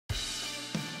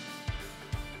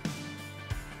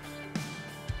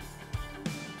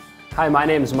Hi, my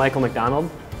name is Michael McDonald.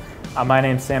 My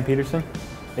name's Sam Peterson.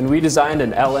 And we designed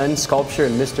an LN sculpture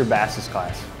in Mr. Bass's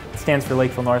class. It stands for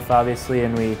Lakeville North, obviously,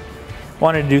 and we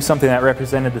wanted to do something that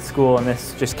represented the school, and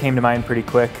this just came to mind pretty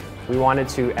quick. We wanted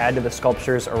to add to the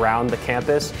sculptures around the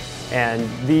campus, and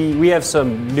we have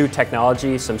some new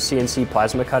technology, some CNC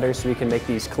plasma cutters, so we can make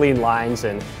these clean lines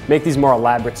and make these more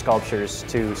elaborate sculptures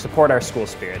to support our school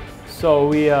spirit. So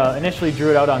we initially drew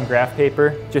it out on graph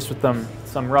paper, just with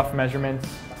some rough measurements,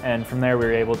 and from there we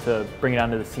were able to bring it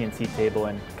onto the CNC table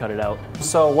and cut it out.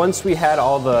 So once we had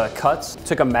all the cuts,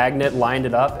 took a magnet, lined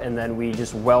it up, and then we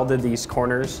just welded these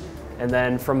corners. And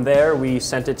then from there, we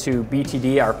sent it to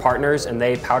BTD, our partners, and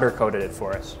they powder coated it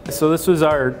for us. So this was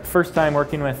our first time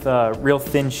working with real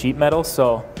thin sheet metal,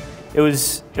 so it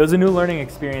was a new learning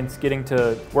experience getting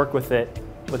to work with it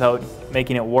without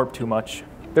making it warp too much.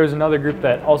 There's another group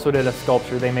that also did a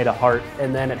sculpture. They made a heart.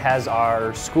 And then it has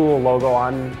our school logo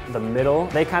on the middle.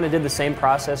 They kind of did the same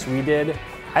process we did.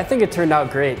 I think it turned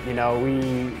out great. You know,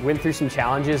 we went through some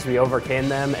challenges, we overcame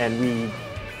them, and we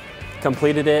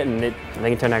completed it, and I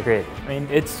think it turned out great. I mean,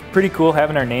 it's pretty cool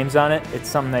having our names on it. It's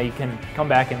something that you can come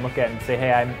back and look at and say,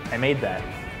 hey, I made that.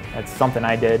 That's something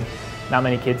I did. Not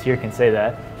many kids here can say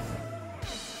that.